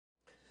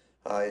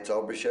Hi, it's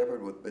Aubrey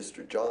Shepherd with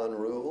Mr. John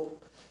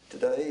Rule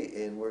today,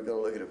 and we're going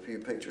to look at a few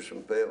pictures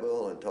from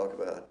Fayetteville and talk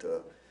about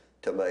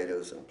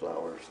tomatoes and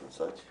flowers and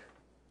such.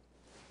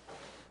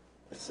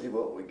 Let's see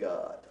what we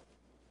got.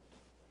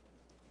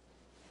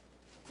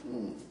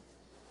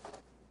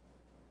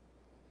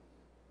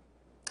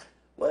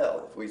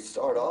 Well, if we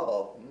start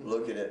off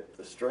looking at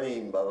the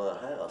stream by my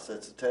house,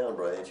 that's a town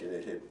branch, and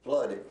it had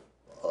flooded,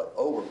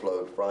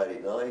 overflowed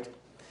Friday night.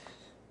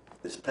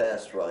 This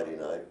past Friday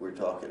night, we're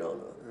talking on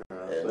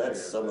and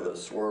that's some of the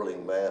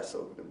swirling mass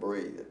of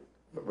debris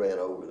that ran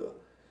over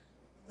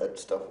that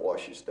stuff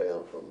washes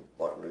down from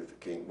Martin Luther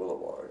King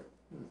Boulevard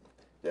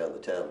down the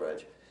town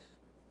branch.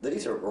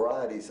 These are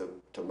varieties of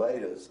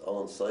tomatoes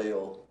on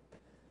sale,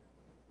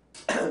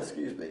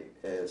 excuse me,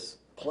 as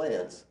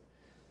plants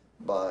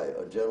by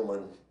a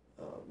gentleman,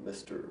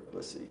 Mr.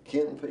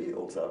 Ken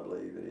Fields, I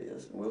believe it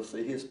is. And we'll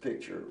see his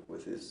picture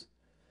with his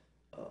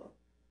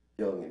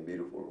young and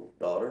beautiful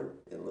daughter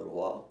in a little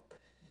while.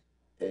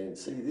 And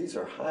see, these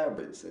are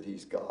hybrids that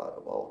he's got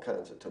of all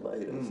kinds of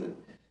tomatoes. And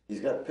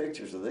he's got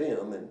pictures of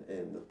them,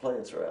 and the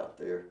plants are out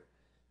there.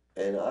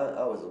 And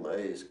I was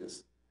amazed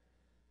because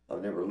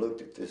I've never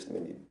looked at this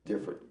many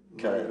different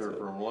kinds. These are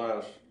from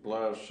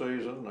last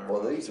season? Or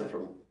well, these are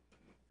from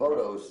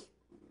photos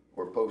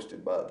were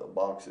posted by the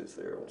boxes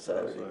there on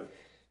Saturday.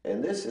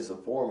 And this is a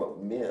form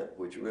of mint,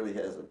 which really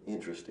has an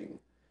interesting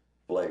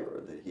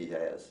flavor that he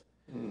has.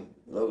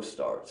 Those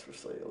starts for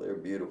sale. They're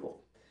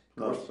beautiful.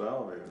 Not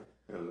salvia,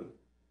 is it?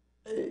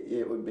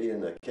 It would be in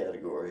that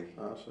category.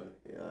 I see.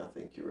 Yeah, I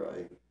think you're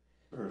right.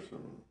 There's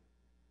some.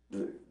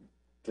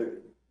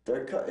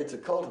 It's a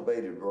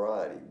cultivated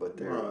variety, but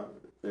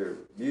they're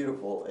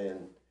beautiful,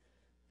 and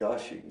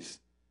gosh, you can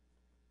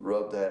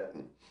rub that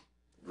and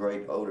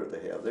great odor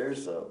they have.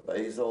 There's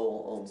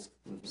basil on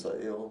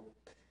sale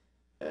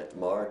at the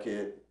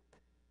market,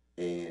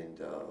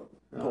 and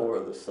more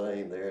of the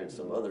same there, and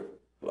some other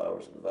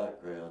flowers in the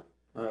background.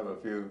 I have a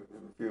few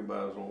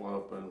basil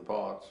up in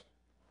pots.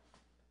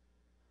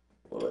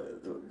 Well,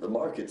 the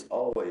market's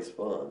always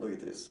fun. Look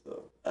at this,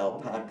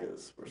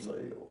 alpacas for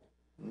sale.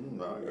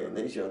 And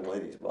these young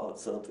ladies bought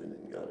something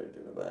and got it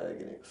in a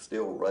bag, and it was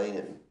still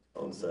raining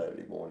on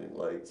Saturday morning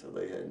late, so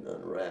they hadn't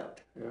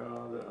unwrapped. Yeah,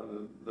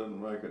 I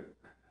didn't make it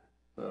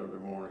Saturday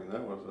morning.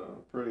 That was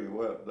a pretty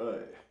wet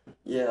day.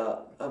 Yeah,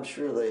 I'm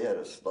sure they had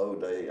a slow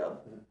day. I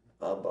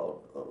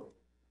bought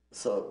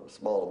some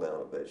small amount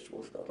of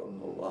vegetables, not a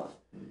whole lot.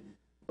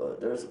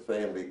 But there's a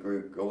family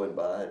group going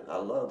by, and I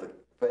love the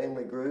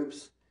family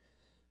groups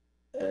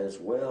as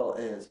well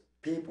as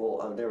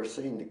people I've never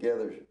seen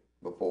together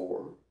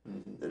before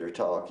that are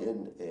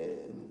talking,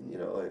 and you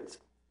know, it's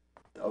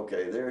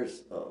okay.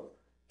 There's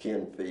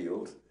Ken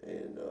Fields,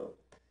 and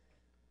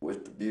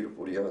with the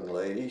beautiful young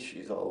lady,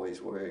 she's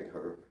always wearing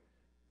her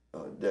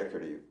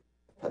decorative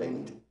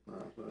paint,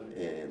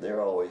 and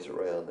they're always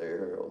around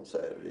there on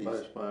Saturdays.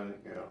 Nice painting,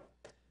 yeah.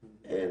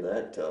 And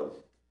that,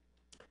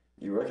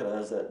 you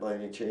recognize that by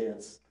any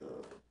chance?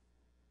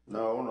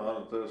 No,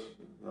 not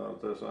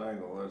at this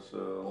angle. It's a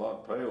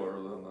lot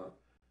paler than the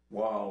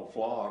wild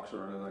phlox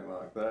or anything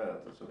like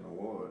that that's in the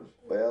woods.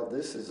 Well,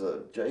 this is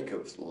a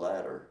Jacob's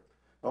ladder.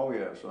 Oh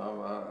yes,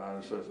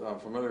 I'm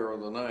familiar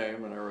with the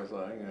name and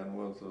everything, and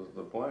with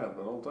the plant.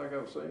 I don't think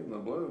I've seen the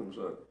blooms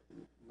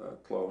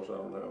that close. I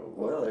don't know.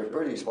 Well, they're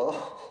pretty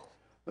small.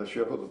 They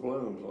show the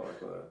blooms like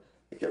that.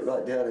 You get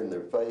right down in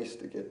their face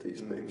to get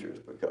these pictures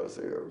because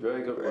they're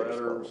Jacob's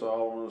ladder, small.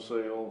 Solomon's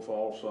seal,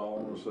 false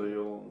Solomon's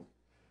seal,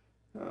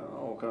 and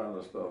all kinds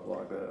of stuff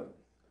like that.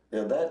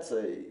 Now that's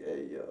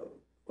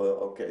well,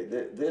 okay,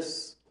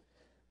 this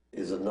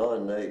is a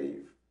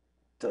non-native,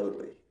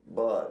 totally,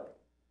 but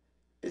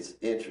it's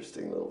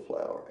interesting little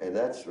flower, and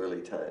that's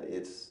really tiny.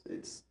 It's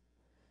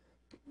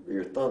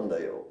your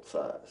thumbnail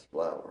size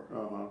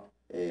flower,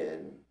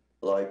 and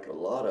like a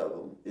lot of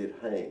them,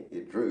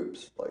 it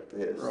droops like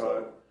this. Right.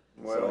 So,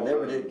 Well, so I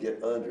never did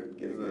get under and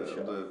get a good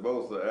shot.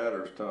 Both the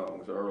adder's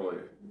tongues early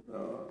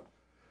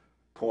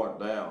point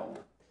down,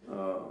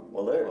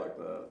 like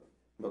that,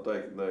 but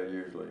they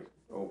usually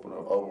open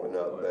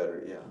up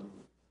better. Yeah.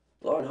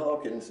 Lauren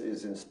Hawkins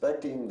is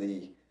inspecting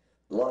the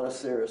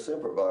Lonicera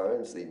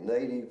sempervirens, the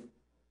native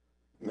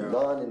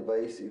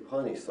non-invasive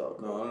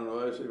honeysuckle.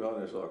 Non-invasive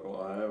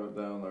honeysuckle. I have it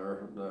down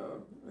there.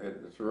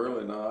 It's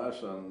really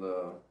nice, and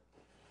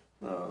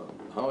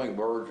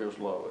hummingbirds just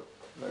love it.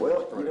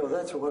 Well, you know,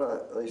 that's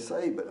what they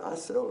say, but I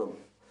seldom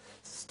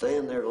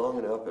stand there long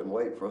enough and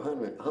wait for a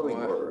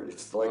hummingbird.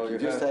 It's like you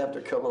just have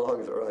to come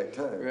along at the right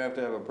time. You have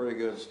to have a pretty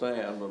good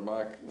stand, but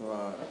my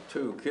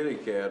two kitty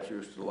cats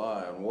used to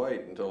lie and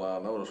wait until I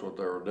noticed what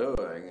they were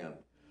doing and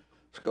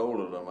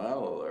scolded them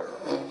out of there.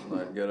 And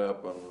they'd get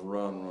up and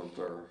run with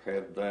their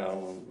head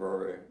down and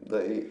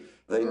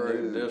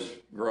very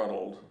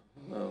disgruntled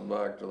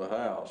back to the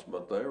house,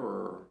 but they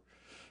were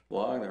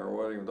lying there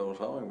waiting for those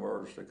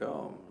hummingbirds to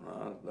come.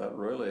 That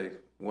really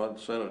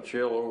sent a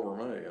chill over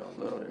me,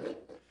 I'll tell you.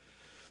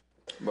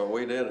 But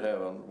we did have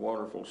a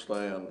wonderful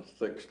stand,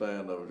 thick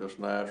stand of just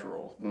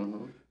natural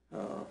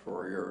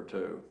for a year or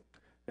two.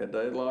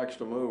 It likes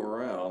to move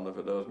around if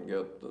it doesn't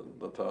get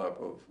the type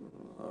of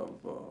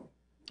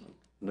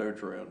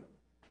nutrient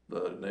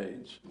that it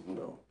needs, you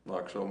know,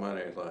 like so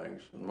many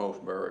things, and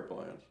most berry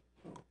plants.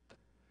 So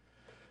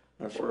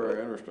that's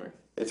very interesting.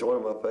 It's one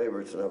of my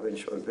favorites, and I've been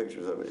showing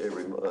pictures of it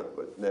every month,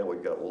 but now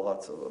we've got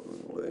lots of them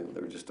in bloom.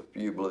 There were just a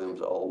few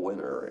blooms all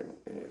winter,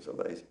 and it's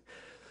amazing.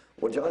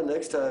 Well, John,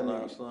 next time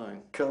you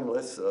come,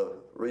 let's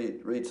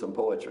read some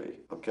poetry,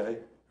 okay?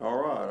 All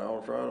right,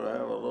 I'll try to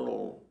have a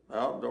little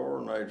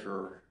outdoor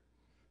nature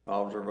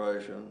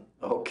observation.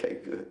 Okay,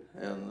 good.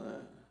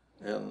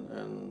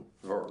 In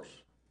verse.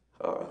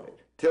 All right.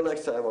 Till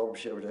next time, Aubrey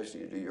Shepherd asks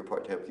you to do your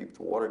part to help keep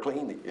the water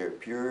clean, the air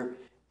pure,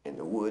 and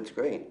the woods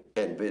green.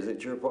 And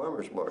visit your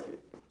farmer's market,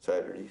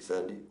 Saturday,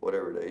 Sunday,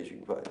 whatever days you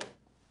can find it.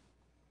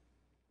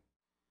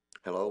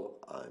 Hello,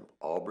 I'm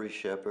Aubrey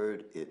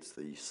Shepherd. It's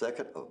the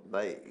 2nd of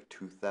May,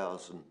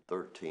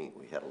 2013.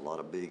 We had a lot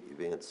of big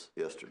events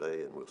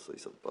yesterday, and we'll see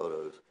some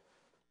photos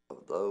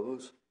of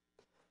those.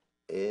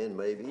 And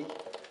maybe,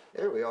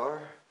 there we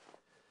are.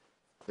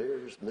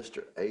 There's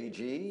Mr.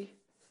 A.G.,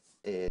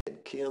 and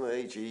Kim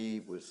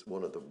A.G. was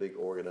one of the big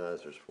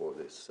organizers for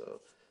this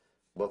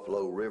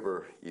Buffalo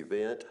River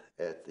event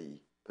at the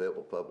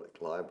Fayetteville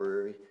Public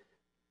Library.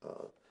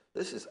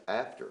 This is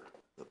after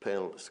the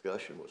panel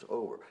discussion was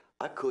over.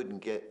 I couldn't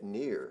get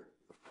near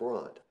the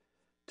front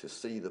to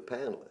see the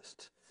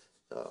panelists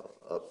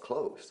up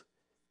close.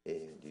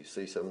 And you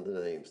see some of the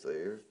names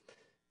there.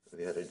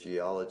 We had a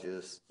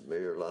geologist,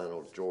 Mayor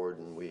Lionel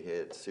Jordan. We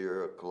had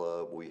Sierra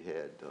Club. We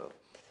had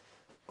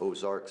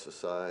Ozark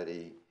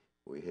Society.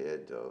 We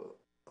had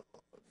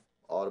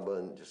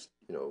Audubon, just,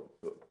 you know,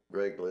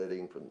 Greg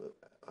Ledding from the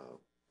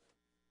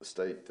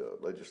state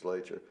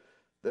legislature.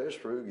 There's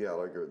Fru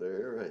Gallagher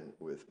there, and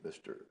with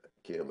Mr.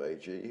 Kim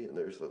A.G., and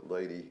there's the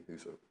lady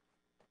who's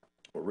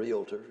a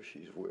realtor.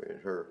 She's wearing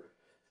her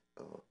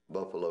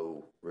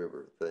Buffalo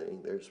River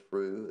thing. There's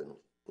Fru and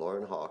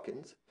Lauren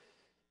Hawkins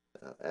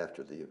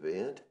after the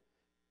event,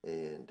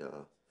 and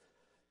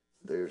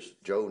there's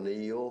Joe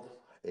Neal,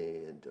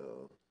 and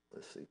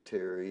let's see,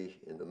 Terry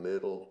in the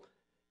middle,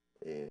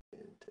 and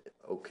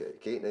okay,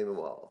 can't name them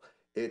all.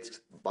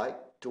 It's Bike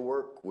to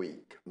Work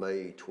Week,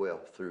 May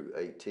 12th through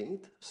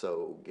 18th,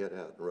 so get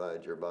out and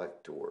ride your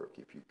bike to work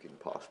if you can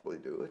possibly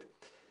do it.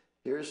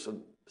 Here's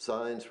some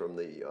signs from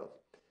the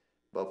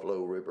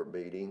Buffalo River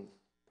meeting.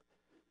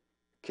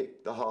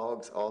 Kick the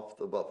hogs off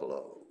the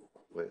buffalo.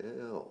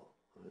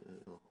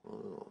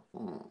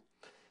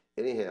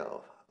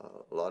 Anyhow,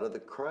 a lot of the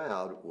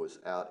crowd was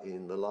out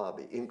in the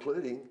lobby,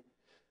 including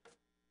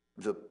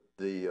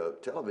the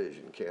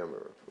television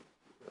camera.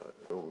 I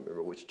don't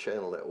remember which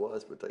channel that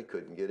was, but they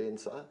couldn't get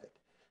inside.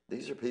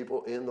 These are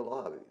people in the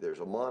lobby. There's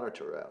a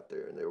monitor out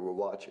there, and they were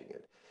watching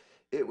it.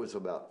 It was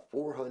about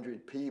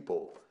 400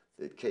 people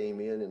that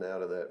came in and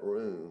out of that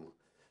room,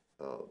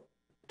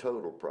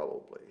 total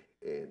probably.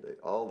 And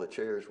all the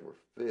chairs were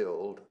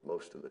filled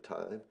most of the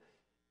time.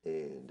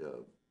 And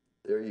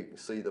there you can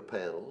see the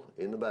panel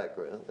in the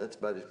background. That's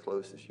about as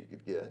close as you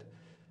could get.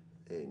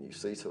 And you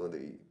see some of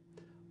the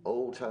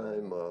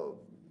old-time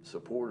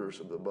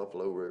supporters of the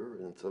Buffalo River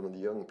and some of the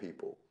young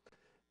people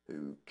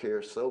who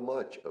care so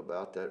much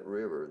about that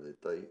river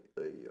that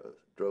they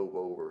drove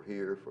over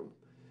here from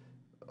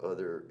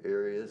other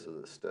areas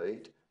of the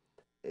state.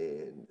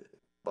 And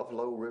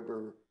Buffalo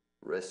River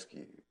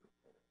Rescue,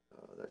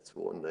 that's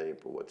one name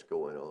for what's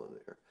going on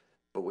there.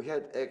 But we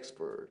had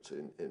experts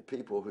and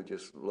people who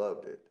just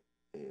loved it.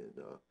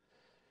 And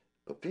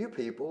a few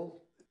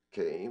people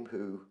came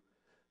who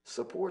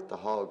support the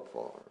hog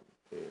farm.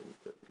 And,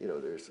 you know,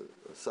 there's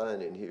a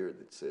sign in here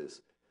that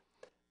says,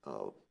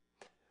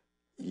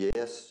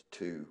 yes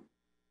to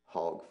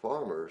hog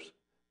farmers,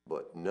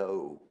 but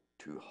no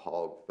to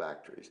hog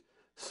factories.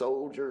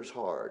 Soldier's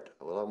Heart.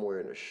 Well, I'm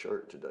wearing a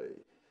shirt today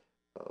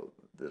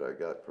that I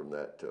got from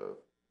that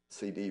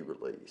CD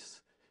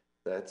release.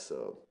 That's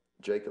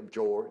Jacob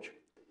George,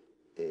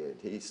 and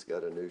he's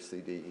got a new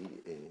CD,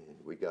 and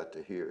we got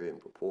to hear him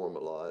perform a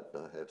lot.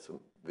 And I have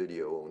some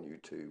video on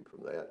YouTube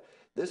from that.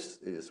 This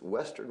is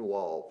Western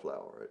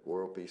Wallflower at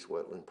World Peace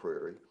Wetland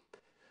Prairie.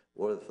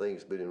 One of the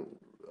things been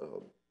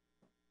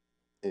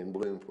in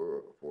bloom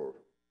for a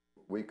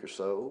week or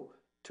so,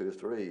 2 or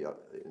 3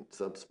 in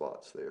some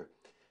spots there.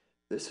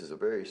 This is a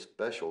very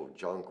special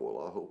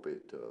jonquil. I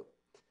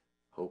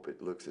hope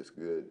it looks as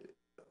good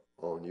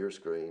on your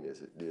screen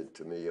as it did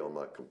to me on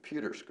my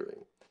computer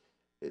screen.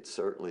 It's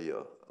certainly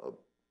a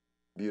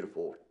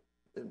beautiful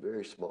and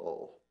very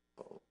small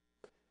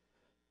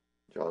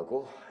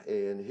jonquil.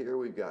 And here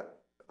we've got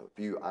a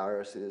few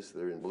irises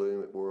that are in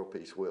bloom at World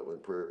Peace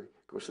Wetland Prairie.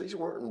 Of course, these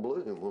weren't in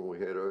bloom when we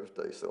had Earth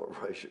Day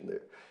celebration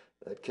there.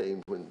 That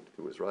came when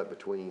it was right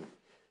between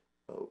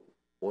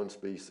one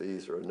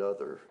species or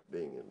another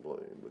being in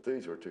bloom. But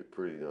these were too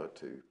pretty not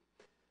to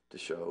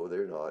show.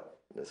 They're not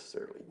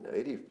necessarily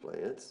native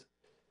plants.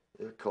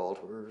 They're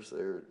cultivars.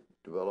 They're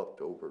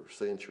developed over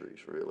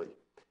centuries, really,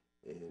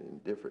 and in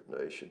different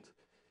nations.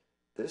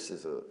 This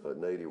is a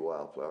native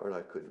wildflower, and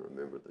I couldn't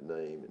remember the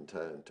name in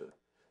time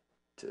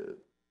to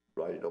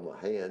write it on my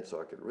hand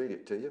so I could read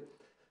it to you.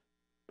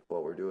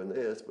 while we're doing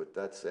this, but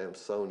that's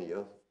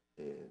Samsonia,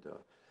 and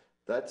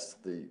that's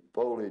the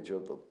foliage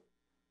of the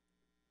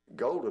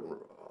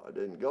goldenrod.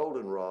 And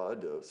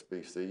goldenrod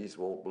species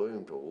won't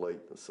bloom till late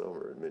in the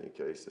summer in many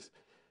cases.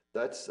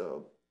 That's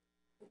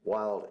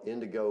wild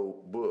indigo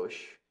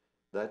bush.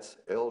 That's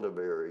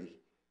elderberry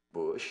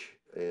bush,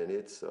 and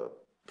it's a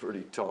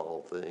pretty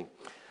tall thing.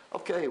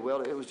 Okay,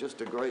 well, it was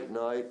just a great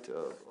night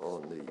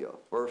on the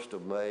 1st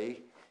of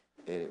May,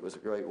 and it was a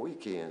great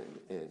weekend,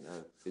 and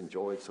I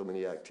enjoyed so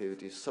many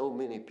activities, so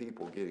many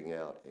people getting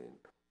out and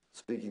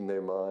speaking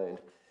their mind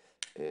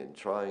and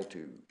trying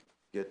to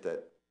get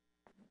that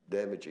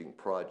damaging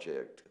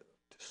project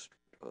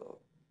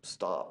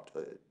stopped,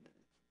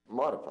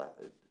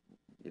 modified,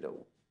 you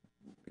know,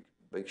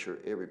 make sure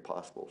every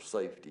possible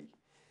safety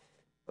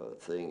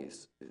thing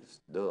is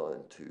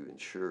done to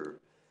ensure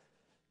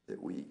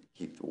that we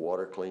keep the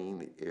water clean,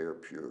 the air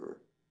pure,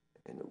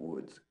 and the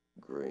woods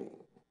green.